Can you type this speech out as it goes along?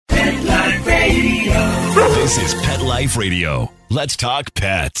This is Pet Life Radio. Let's talk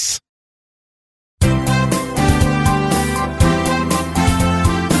pets.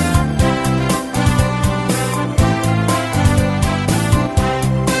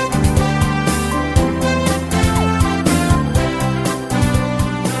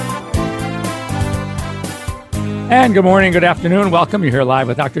 And good morning, good afternoon. Welcome. You're here live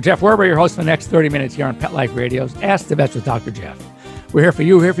with Dr. Jeff Werber, your host for the next 30 minutes here on Pet Life Radio's Ask the Vets with Dr. Jeff. We're here for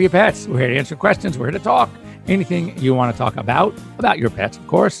you, here for your pets. We're here to answer questions. We're here to talk. Anything you want to talk about your pets, of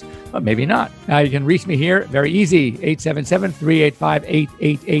course, but maybe not. You can reach me here. Very easy.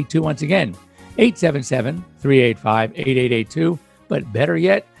 877-385-8882. Once again, 877-385-8882. But better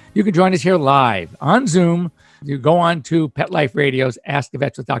yet, you can join us here live on Zoom. You go on to Pet Life Radio's Ask the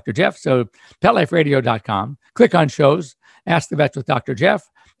Vets with Dr. Jeff. So PetLifeRadio.com. Click on shows, Ask the Vets with Dr. Jeff.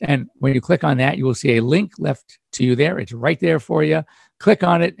 And when you click on that, you will see a link left to you there. It's right there for you. Click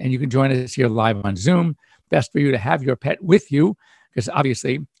on it and you can join us here live on Zoom. Best for you to have your pet with you because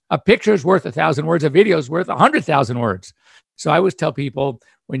obviously a picture is worth 1,000 words, a video is worth 100,000 words. So I always tell people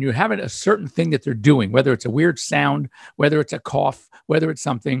when you're having a certain thing that they're doing, whether it's a weird sound, whether it's a cough, whether it's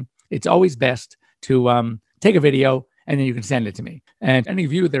something, it's always best to take a video and then you can send it to me. And any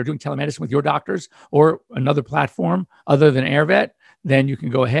of you that are doing telemedicine with your doctors or another platform other than AirVet, then you can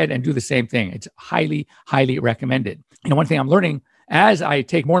go ahead and do the same thing. It's highly, highly recommended. One thing I'm learning as I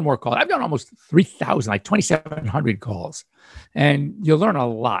take more and more calls, I've done almost 3,000, like 2,700 calls, and you'll learn a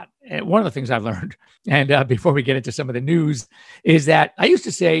lot. And one of the things I've learned, and before we get into some of the news, is that I used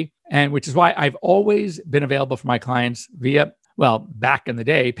to say, and which is why I've always been available for my clients via, well, back in the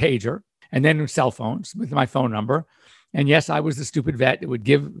day, pager, and then cell phones with my phone number. And yes, I was the stupid vet that would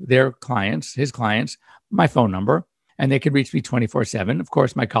give their clients, his clients, my phone number, and they could reach me 24/7. Of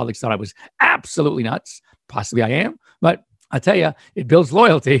course, my colleagues thought I was absolutely nuts. Possibly I am, but I'll tell you, it builds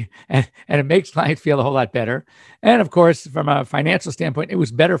loyalty and it makes clients feel a whole lot better. And of course, from a financial standpoint, it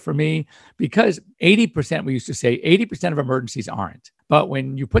was better for me because 80%, we used to say 80% of emergencies aren't. But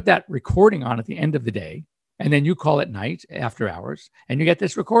when you put that recording on at the end of the day, and then you call at night after hours and you get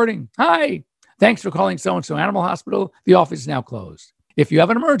this recording. Hi, thanks for calling so-and-so Animal Hospital. The office is now closed. If you have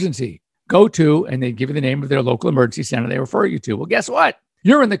an emergency, go to, and they give you the name of their local emergency center they refer you to. Well, guess what?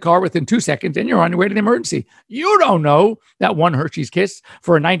 You're in the car within 2 seconds and you're on your way to the emergency. You don't know that one Hershey's Kiss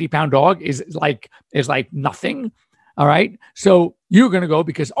for a 90-pound dog is like nothing. All right. So you're going to go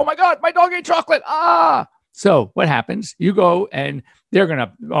because, oh my God, my dog ate chocolate. So what happens? You go and they're going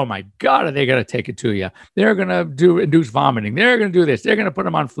to, oh my God, are they going to take it to you? They're going to do induced vomiting. They're going to do this. They're going to put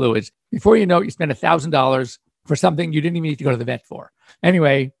them on fluids. Before you know it, you spend $1,000 for something you didn't even need to go to the vet for.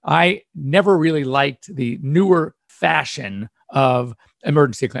 Anyway, I never really liked the newer fashion of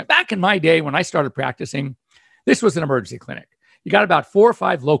emergency clinic. Back in my day when I started practicing, this was an emergency clinic. You got about 4 or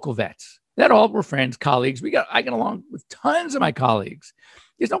 5 local vets that all were friends, colleagues. I get along with tons of my colleagues.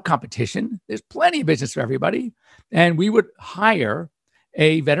 There's no competition. There's plenty of business for everybody. And we would hire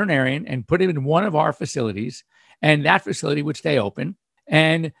a veterinarian and put him in one of our facilities, and that facility would stay open.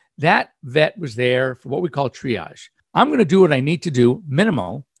 And that vet was there for what we call triage. I'm going to do what I need to do,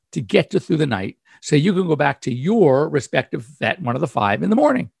 minimal, to get you through the night so you can go back to your respective vet, one of the 5 in the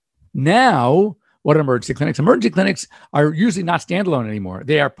morning. Now, what are emergency clinics? Emergency clinics are usually not standalone anymore.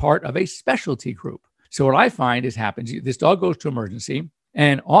 They are part of a specialty group. So what I find is happens, this dog goes to emergency,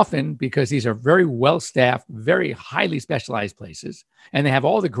 and often because these are very well-staffed, very highly specialized places, and they have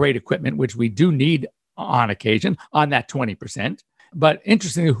all the great equipment, which we do need on occasion, on that 20%. But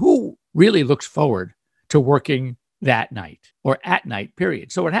interestingly, who really looks forward to working that night or at night,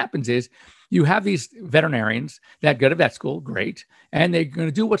 period? So what happens is you have these veterinarians that go to vet school, great, and they're going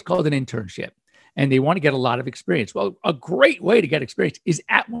to do what's called an internship. And they want to get a lot of experience. Well, a great way to get experience is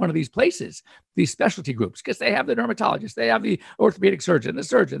at one of these places, these specialty groups, because they have the dermatologist, they have the orthopedic surgeon,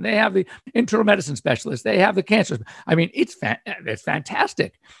 they have the internal medicine specialist, they have the cancer. I mean, it's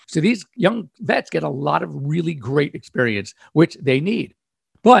fantastic. So these young vets get a lot of really great experience, which they need.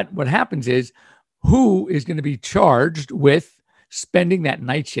 But what happens is, who is going to be charged with spending that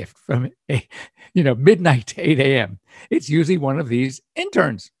night shift from midnight to 8 a.m.? It's usually one of these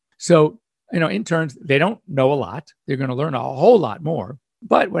interns. So interns, they don't know a lot. They're going to learn a whole lot more.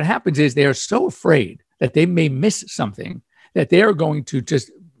 But what happens is they are so afraid that they may miss something that they are going to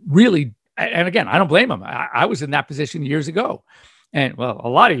just really, and again, I don't blame them. I was in that position years ago, and well, a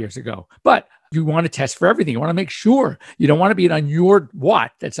lot of years ago. But you want to test for everything. You want to make sure. You don't want to be on your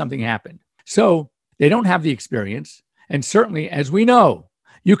watch that something happened. So they don't have the experience. And certainly, as we know,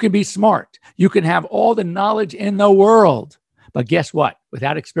 you can be smart. You can have all the knowledge in the world. But guess what?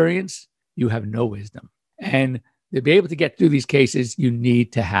 Without experience, you have no wisdom. And to be able to get through these cases, you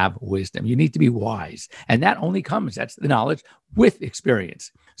need to have wisdom. You need to be wise. And that only comes, that's the knowledge, with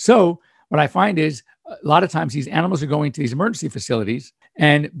experience. So what I find is a lot of times these animals are going to these emergency facilities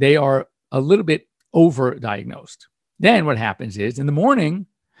and they are a little bit overdiagnosed. Then what happens is in the morning,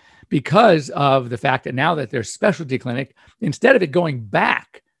 because of the fact that now that there's specialty clinic, instead of it going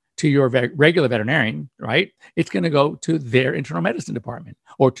back to your regular veterinarian, right, it's going to go to their internal medicine department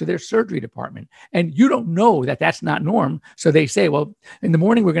or to their surgery department. And you don't know that that's not norm. So they say, well, in the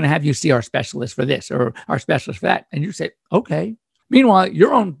morning, we're going to have you see our specialist for this or our specialist for that. And you say, okay. Meanwhile,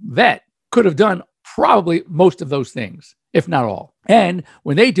 your own vet could have done probably most of those things, if not all. And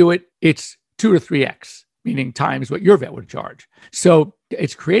when they do it, it's 2 or 3x, meaning times what your vet would charge. So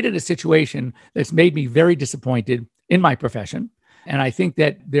it's created a situation that's made me very disappointed in my profession. And I think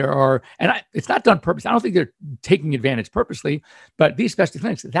that it's not done purpose. I don't think they're taking advantage purposely, but these specialty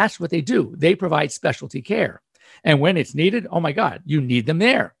clinics, that's what they do. They provide specialty care. And when it's needed, oh my God, you need them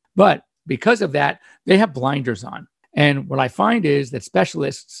there. But because of that, they have blinders on. And what I find is that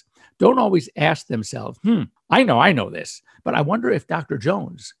specialists don't always ask themselves, I know this, but I wonder if Dr.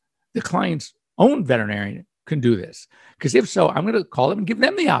 Jones, the client's own veterinarian, can do this. Because if so, I'm going to call them and give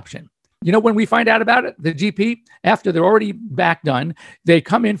them the option. You know, when we find out about it, the GP, after they're already back done, they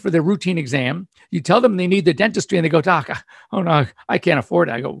come in for their routine exam. You tell them they need the dentistry and they go, doc, oh no, I can't afford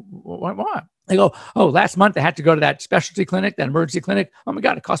it. I go, what? They go, oh, last month I had to go to that specialty clinic, that emergency clinic. Oh my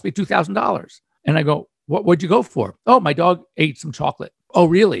God, it cost me $2,000. And I go, what'd you go for? Oh, my dog ate some chocolate. Oh,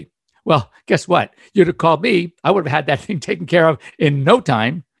 really? Well, guess what? You'd have called me. I would have had that thing taken care of in no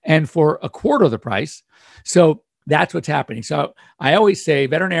time and for a quarter of the price. So that's what's happening. So I always say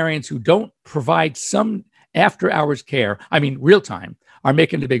veterinarians who don't provide some after hours care, real time, are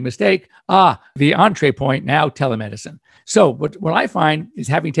making a big mistake. The entree point now, telemedicine. So what I find is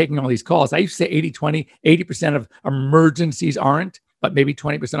having taken all these calls, I used to say 80-20, 80% of emergencies aren't, but maybe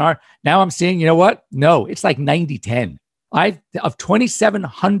 20% are. Now I'm seeing, you know what? No, it's like 90-10. Of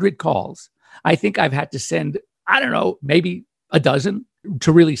 2,700 calls, I think I've had to send, maybe a dozen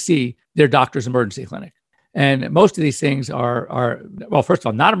to really see their doctor's emergency clinic. And most of these things are, well, first of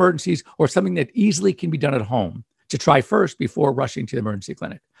all, not emergencies or something that easily can be done at home to try first before rushing to the emergency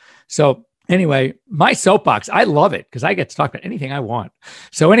clinic. So anyway, my soapbox, I love it because I get to talk about anything I want.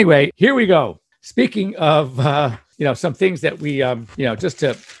 So anyway, here we go. Speaking of, some things that we, just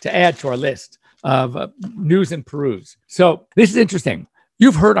to add to our list of news and peruse. So this is interesting.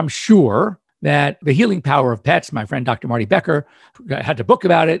 You've heard, I'm sure, that The Healing Power of Pets, my friend, Dr. Marty Becker, had a book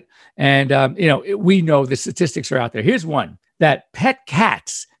about it. And, we know the statistics are out there. Here's one, that pet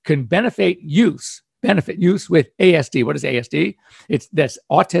cats can benefit use with ASD. What is ASD? That's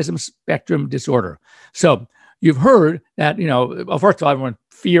autism spectrum disorder. So you've heard that, first of all, everyone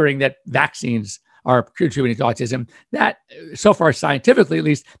fearing that vaccines are contributing to autism. That, so far, scientifically at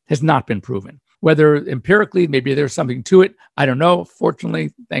least, has not been proven. Whether empirically, maybe there's something to it, I don't know.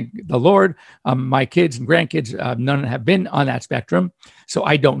 Fortunately, thank the Lord, my kids and grandkids, none have been on that spectrum, so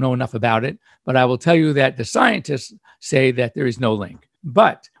I don't know enough about it. But I will tell you that the scientists say that there is no link.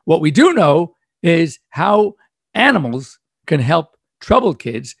 But what we do know is how animals can help troubled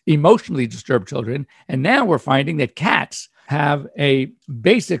kids, emotionally disturbed children, and now we're finding that cats have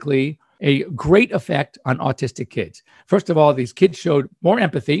basically a great effect on autistic kids. First of all, these kids showed more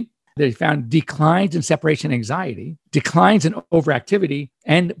empathy. They found declines in separation anxiety, declines in overactivity,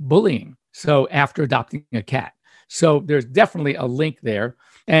 and bullying. So after adopting a cat. So there's definitely a link there.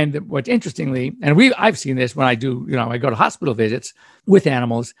 And what's interestingly, and I've seen this when I do, I go to hospital visits with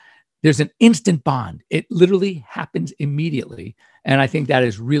animals, there's an instant bond. It literally happens immediately. And I think that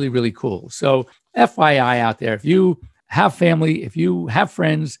is really, really cool. So FYI out there, if you have family, if you have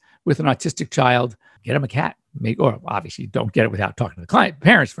friends with an autistic child, get them a cat. Or obviously don't get it without talking to the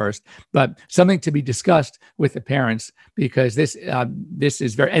parents first, but something to be discussed with the parents because this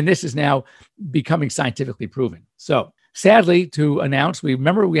is now becoming scientifically proven. So sadly to announce, we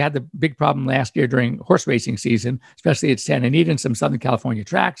had the big problem last year during horse racing season, especially at Santa Anita and some Southern California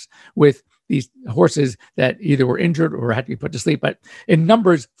tracks with these horses that either were injured or had to be put to sleep, but in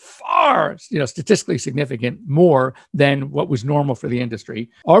numbers far, statistically significant more than what was normal for the industry.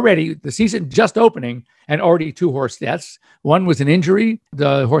 Already, the season just opening and already 2 horse deaths. One was an injury.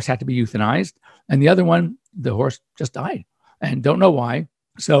 The horse had to be euthanized. And the other one, the horse just died and don't know why.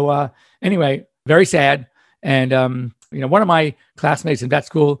 So anyway, very sad. And, one of my classmates in vet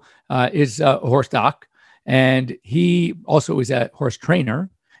school is a horse doc, and he also is a horse trainer.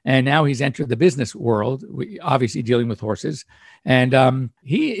 And now he's entered the business world, obviously dealing with horses. And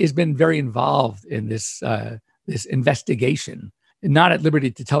he has been very involved in this investigation, not at liberty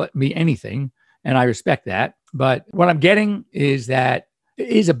to tell me anything. And I respect that. But what I'm getting is that it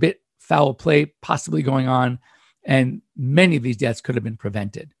is a bit foul play possibly going on, and many of these deaths could have been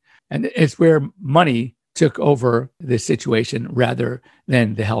prevented. And it's where money took over this situation rather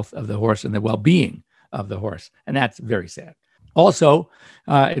than the health of the horse and the well-being of the horse. And that's very sad. Also,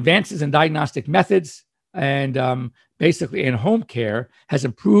 advances in diagnostic methods and basically in home care has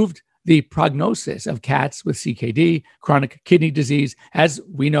improved the prognosis of cats with CKD, chronic kidney disease. As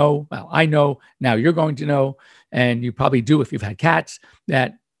we know, well, I know, now you're going to know, and you probably do if you've had cats,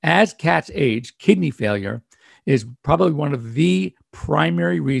 that as cats age, kidney failure is probably one of the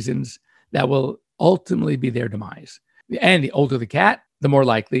primary reasons that will ultimately be their demise. And the older the cat, the more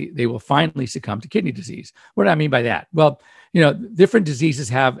likely they will finally succumb to kidney disease. What do I mean by that? Well, different diseases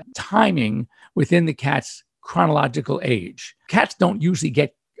have timing within the cat's chronological age. Cats don't usually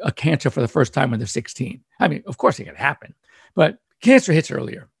get a cancer for the first time when they're 16. I mean, of course it can happen, but cancer hits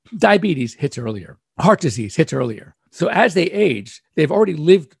earlier. Diabetes hits earlier. Heart disease hits earlier. So as they age, they've already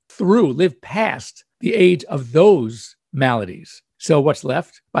lived past the age of those maladies. So what's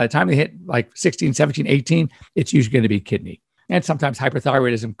left? By the time they hit like 16, 17, 18, it's usually going to be kidney. And sometimes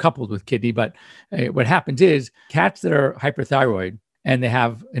hyperthyroidism coupled with kidney. But what happens is cats that are hyperthyroid and they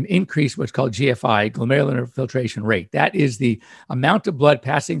have an increase, what's called GFI, glomerular filtration rate. That is the amount of blood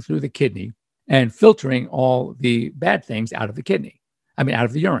passing through the kidney and filtering all the bad things out of the kidney. I mean, out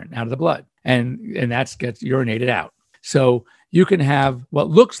of the urine, out of the blood. And that gets urinated out. So you can have what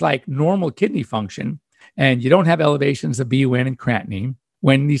looks like normal kidney function, and you don't have elevations of BUN and creatinine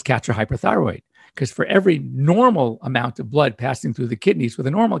when these cats are hyperthyroid. Because for every normal amount of blood passing through the kidneys with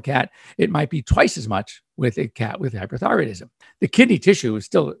a normal cat, it might be twice as much with a cat with hyperthyroidism. The kidney tissue is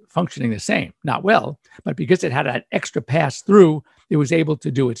still functioning the same, not well, but because it had that extra pass through, it was able to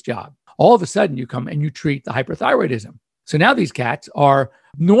do its job. All of a sudden, you come and you treat the hyperthyroidism. So now these cats are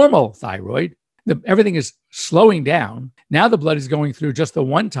normal thyroid. Everything is slowing down. Now the blood is going through just the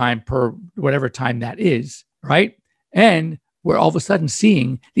one time per whatever time that is, right? And we're all of a sudden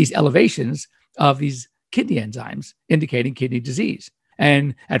seeing these elevations of these kidney enzymes indicating kidney disease.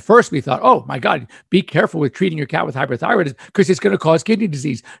 And at first we thought, oh my God, be careful with treating your cat with hyperthyroidism because it's going to cause kidney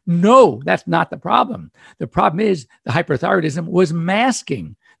disease. No, that's not the problem. The problem is the hyperthyroidism was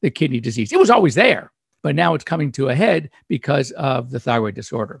masking the kidney disease. It was always there, but now it's coming to a head because of the thyroid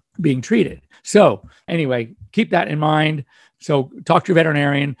disorder being treated. So anyway, keep that in mind. So talk to your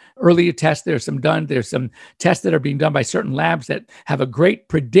veterinarian. Earlier tests, there's some tests that are being done by certain labs that have a great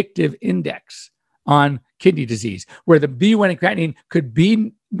predictive index on kidney disease, where the BUN and creatinine could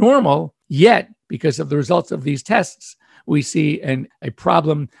be normal, yet because of the results of these tests, we see a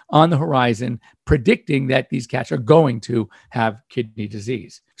problem on the horizon predicting that these cats are going to have kidney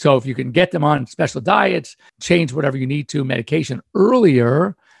disease. So if you can get them on special diets, change whatever you need to, medication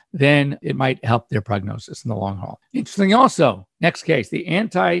earlier, then it might help their prognosis in the long haul. Interesting also, next case, the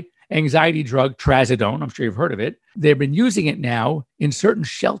anti-anxiety drug trazodone. I'm sure you've heard of it. They've been using it now in certain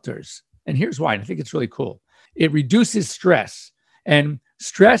shelters. And here's why. And I think it's really cool. It reduces stress. And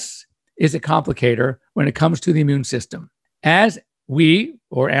stress is a complicator when it comes to the immune system. As we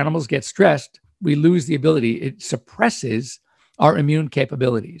or animals get stressed, we lose the ability. It suppresses our immune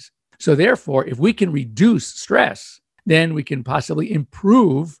capabilities. So therefore, if we can reduce stress, then we can possibly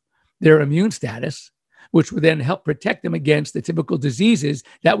improve their immune status, which would then help protect them against the typical diseases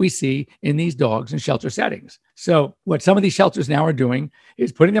that we see in these dogs in shelter settings. So what some of these shelters now are doing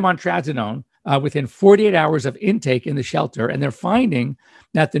is putting them on trazodone within 48 hours of intake in the shelter. And they're finding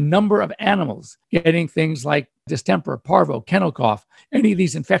that the number of animals getting things like distemper, parvo, kennel cough, any of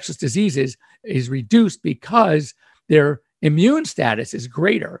these infectious diseases is reduced because their immune status is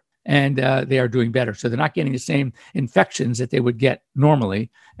greater. And they are doing better. So they're not getting the same infections that they would get normally.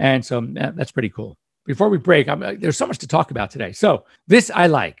 And so that's pretty cool. Before we break, there's so much to talk about today. So this I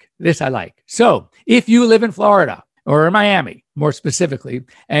like. So if you live in Florida or in Miami, more specifically,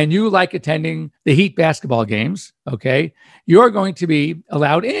 and you like attending the Heat basketball games, okay, you're going to be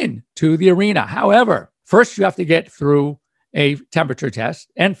allowed in to the arena. However, first you have to get through a temperature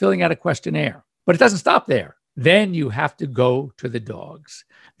test and filling out a questionnaire. But it doesn't stop there. Then you have to go to the dogs.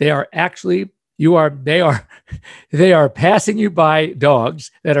 They are passing you by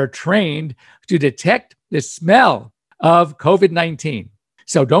dogs that are trained to detect the smell of COVID-19.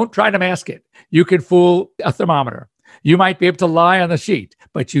 So don't try to mask it. You can fool a thermometer. You might be able to lie on the sheet,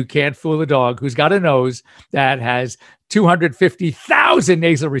 but you can't fool a dog who's got a nose that has 250,000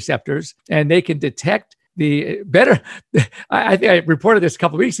 nasal receptors, and they can detect the better. I think I reported this a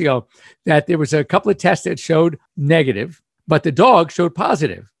couple of weeks ago that there was a couple of tests that showed negative, but the dog showed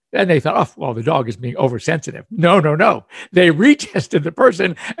positive. And they thought, oh, well, the dog is being oversensitive. No, no, no. They retested the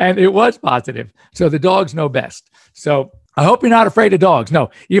person and it was positive. So the dogs know best. So I hope you're not afraid of dogs. No,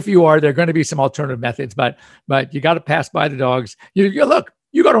 if you are, there are going to be some alternative methods, but you got to pass by the dogs. You look,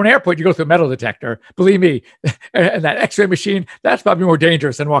 you go to an airport, you go through a metal detector. Believe me, and that X-ray machine, that's probably more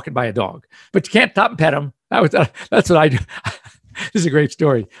dangerous than walking by a dog. But you can't stop and pet them. That's what I do. This is a great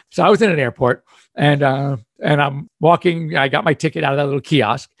story. So I was in an airport and I'm walking. I got my ticket out of that little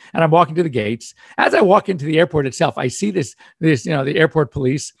kiosk and I'm walking to the gates. As I walk into the airport itself, I see this, the airport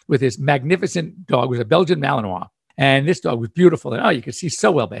police with this magnificent dog. It was a Belgian Malinois. And this dog was beautiful. And you could see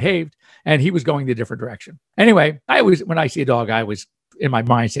so well behaved. And he was going the different direction. Anyway, when I see a dog, I was in my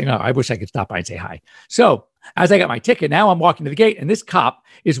mind saying, oh, I wish I could stop by and say hi. So as I got my ticket, now I'm walking to the gate and this cop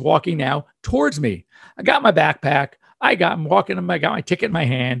is walking now towards me. I got my backpack. I got my ticket in my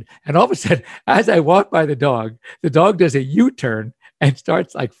hand. And all of a sudden, as I walk by the dog does a U-turn and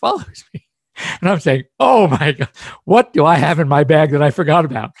starts follows me. And I'm saying, oh my God, what do I have in my bag that I forgot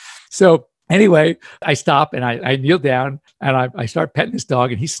about? So anyway, I stop and I kneel down and I start petting this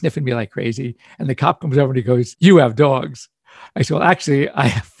dog and he's sniffing me like crazy. And the cop comes over and he goes, you have dogs. I said, well, actually, I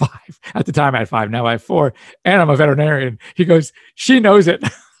have 5. At the time, I had 5. Now I have 4. And I'm a veterinarian. He goes, she knows it.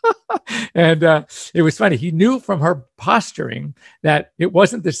 And it was funny. He knew from her posturing that it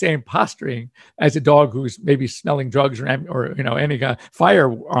wasn't the same posturing as a dog who's maybe smelling drugs or any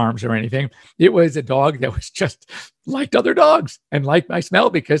firearms or anything. It was a dog that was just liked other dogs and liked my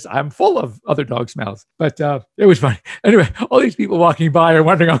smell because I'm full of other dog smells. But it was funny. Anyway, all these people walking by are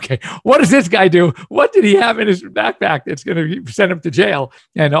wondering, okay, what does this guy do? What did he have in his backpack that's going to send him to jail?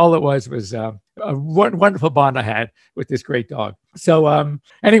 And all it was a wonderful bond I had with this great dog. So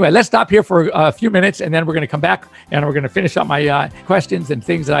anyway, let's stop here for a few minutes and then we're going to come back and we're going to finish up my questions and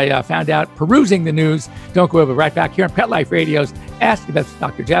things that I found out perusing the news. Don't go over. Right back here on Pet Life Radio's Ask the Vets with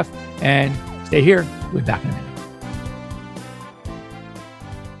Dr. Jeff. And stay here. We'll be back in a minute.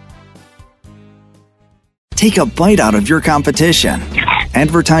 Take a bite out of your competition.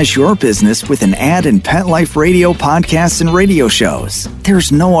 Advertise your business with an ad in Pet Life Radio podcasts and radio shows.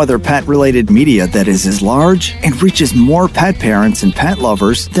 There's no other pet-related media that is as large and reaches more pet parents and pet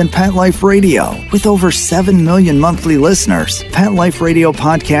lovers than Pet Life Radio. With over 7 million monthly listeners, Pet Life Radio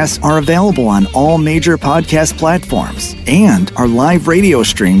podcasts are available on all major podcast platforms. And our live radio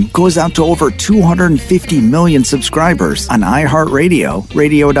stream goes out to over 250 million subscribers on iHeartRadio,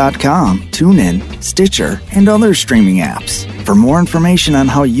 radio.com, TuneIn, Stitcher, and other streaming apps. For more information on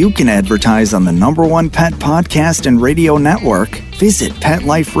how you can advertise on the #1 pet podcast and radio network, visit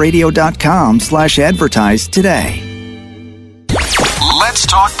PetLifeRadio.com/advertise today. Let's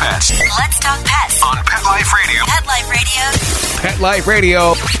talk pets. Let's talk pets On Pet Life Radio. Pet Life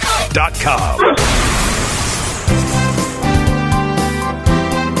Radio. PetLifeRadio.com.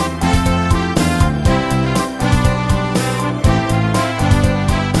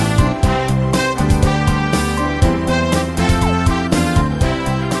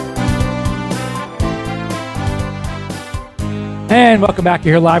 And welcome back.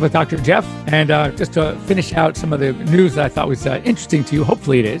 You're here live with Dr. Jeff. And just to finish out some of the news that I thought was interesting to you,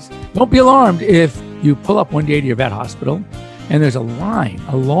 hopefully it is. Don't be alarmed if you pull up one day to your vet hospital and there's a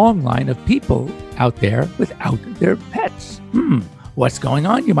long line of people out there without their pets. What's going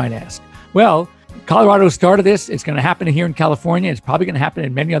on, you might ask? Well, Colorado started this. It's going to happen here in California. It's probably going to happen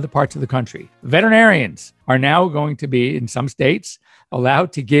in many other parts of the country. Veterinarians are now going to be, in some states,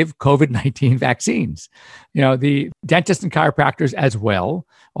 allowed to give COVID-19 vaccines. The dentists and chiropractors as well,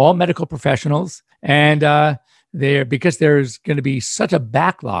 all medical professionals. And because there's going to be such a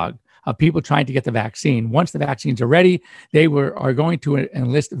backlog of people trying to get the vaccine. Once the vaccines are ready, they are going to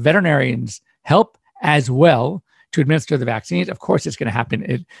enlist veterinarians' help as well to administer the vaccines. Of course, it's going to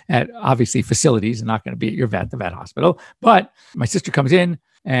happen at obviously facilities and not going to be at the vet hospital. But my sister comes in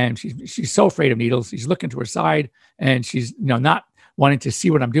and she's so afraid of needles. She's looking to her side and she's not wanting to see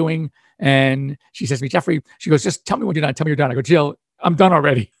what I'm doing. And she says to me, Jeffrey, she goes, just tell me when you're done. Tell me you're done. I go, Jill, I'm done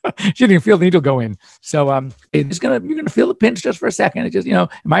already. She didn't even feel the needle go in. So you're going to feel the pinch just for a second. It just, it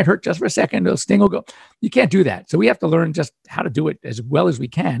might hurt just for a second. The sting will go. You can't do that. So we have to learn just how to do it as well as we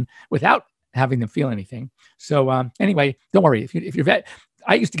can without having them feel anything. So anyway, don't worry. If you're vet,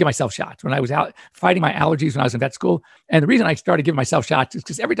 I used to give myself shots when I was out fighting my allergies when I was in vet school. And the reason I started giving myself shots is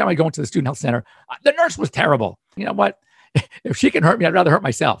because every time I go into the student health center, the nurse was terrible. You know what? If she can hurt me, I'd rather hurt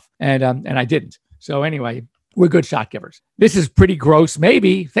myself. And I didn't. So anyway, we're good shot givers. This is pretty gross.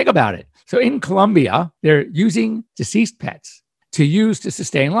 Maybe think about it. So in Colombia, they're using deceased pets to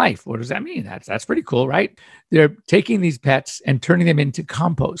sustain life. What does that mean? That's pretty cool, right? They're taking these pets and turning them into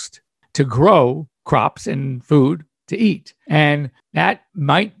compost to grow crops and food to eat. And that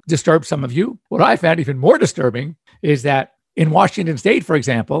might disturb some of you. What I found even more disturbing is that in Washington State, for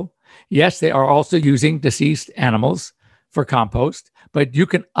example, yes, they are also using deceased animals for compost, but you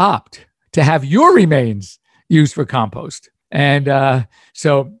can opt to have your remains used for compost. And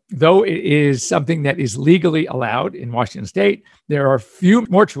so though it is something that is legally allowed in Washington State, there are few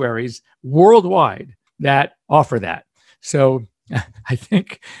mortuaries worldwide that offer that. So I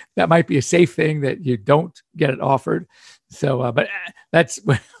think that might be a safe thing that you don't get it offered. So, but that's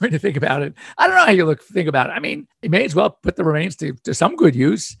when you think about it. I don't know how you think about it. I mean, you may as well put the remains to some good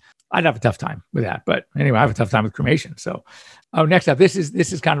use. I'd have a tough time with that. But anyway, I have a tough time with cremation. So next up, this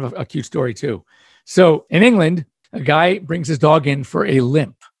is kind of a cute story too. So in England, a guy brings his dog in for a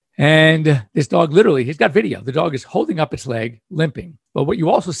limp. And this dog literally, he's got video. The dog is holding up its leg, limping. But what you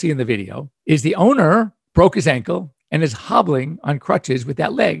also see in the video is the owner broke his ankle and is hobbling on crutches with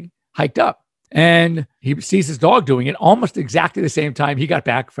that leg hiked up. And he sees his dog doing it almost exactly the same time he got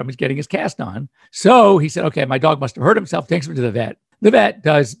back from getting his cast on. So he said, okay, my dog must have hurt himself. Takes him to the vet. The vet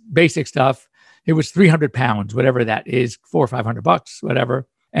does basic stuff. It was 300 pounds, whatever that is, $400 or $500, whatever.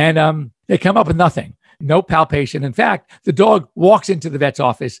 And they come up with nothing. No palpation. In fact, the dog walks into the vet's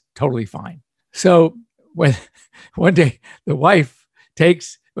office totally fine. So when one day the wife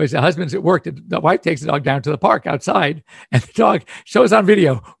the husband's at work, the wife takes the dog down to the park outside, and the dog shows on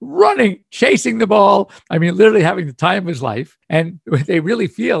video running, chasing the ball. I mean, literally having the time of his life. And what they really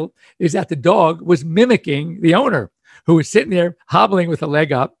feel is that the dog was mimicking the owner, who was sitting there hobbling with a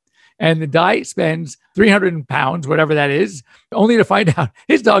leg up. And the guy spends 300 pounds, whatever that is, only to find out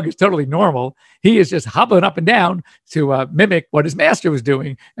his dog is totally normal. He is just hobbling up and down to mimic what his master was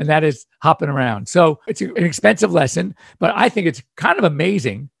doing, and that is hopping around. So it's an expensive lesson, but I think it's kind of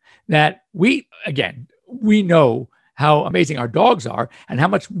amazing that we know how amazing our dogs are and how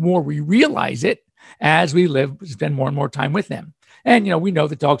much more we realize it as we spend more and more time with them. And, we know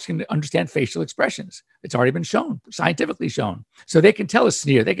that dogs can understand facial expressions. It's already been shown, scientifically shown. So they can tell a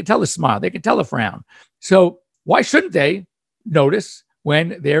sneer, they can tell a smile, they can tell a frown. So why shouldn't they notice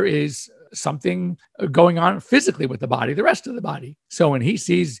when there is something going on physically with the body, the rest of the body? So when he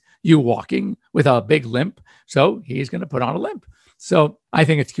sees you walking with a big limp, so he's going to put on a limp. So I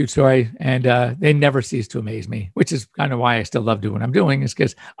think it's a cute story, and they never cease to amaze me, which is kind of why I still love doing what I'm doing, is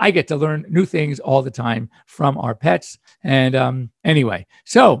because I get to learn new things all the time from our pets. And anyway,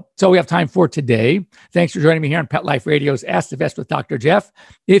 so we have time for today. Thanks for joining me here on Pet Life Radio's Ask the Vets with Dr. Jeff.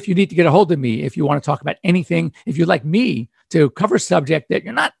 If you need to get a hold of me, if you want to talk about anything, if you'd like me to cover a subject that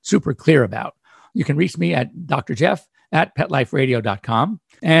you're not super clear about, you can reach me at drjeff@petliferadio.com.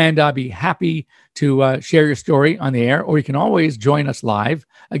 And I'll be happy to share your story on the air, or you can always join us live,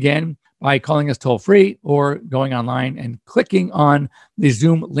 again, by calling us toll free or going online and clicking on the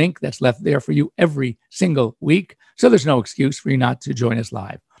Zoom link that's left there for you every single week. So there's no excuse for you not to join us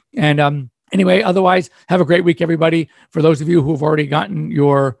live. And anyway, otherwise, have a great week, everybody. For those of you who have already gotten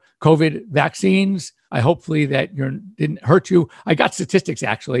your COVID vaccines, I hopefully that didn't hurt you. I got statistics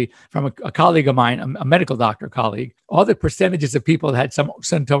actually from a colleague of mine, a medical doctor colleague, all the percentages of people that had some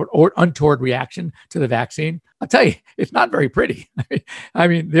untoward reaction to the vaccine. I'll tell you, it's not very pretty. I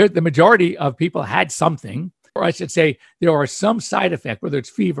mean, the majority of people had something, or I should say there are some side effect, whether it's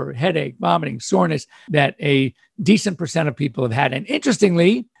fever, headache, vomiting, soreness, that a decent percent of people have had. And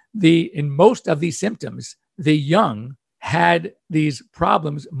interestingly, in most of these symptoms, the young had these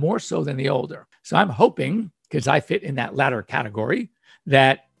problems more so than the older. So I'm hoping, because I fit in that latter category,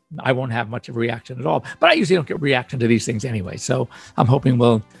 that I won't have much of a reaction at all. But I usually don't get a reaction to these things anyway. So I'm hoping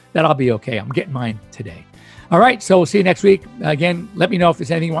that I'll be okay. I'm getting mine today. All right. So we'll see you next week. Again, let me know if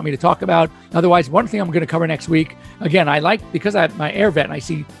there's anything you want me to talk about. Otherwise, one thing I'm going to cover next week, again, because I have my air vet and I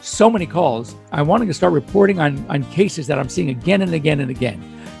see so many calls, I wanted to start reporting on cases that I'm seeing again and again and again.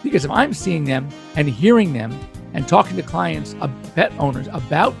 Because if I'm seeing them and hearing them and talking to clients, pet owners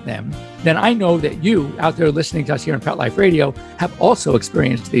about them, then I know that you out there listening to us here on Pet Life Radio have also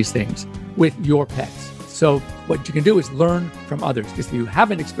experienced these things with your pets. So what you can do is learn from others, because if you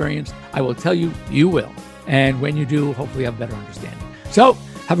haven't experienced, I will tell you, you will. And when you do, hopefully you have a better understanding. So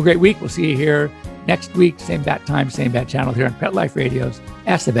have a great week. We'll see you here next week, same bat time, same bat channel here on Pet Life Radio's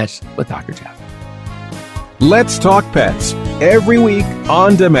Ask the Vets with Dr. Jeff. Let's Talk Pets, every week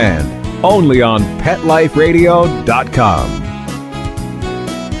on demand, only on PetLifeRadio.com.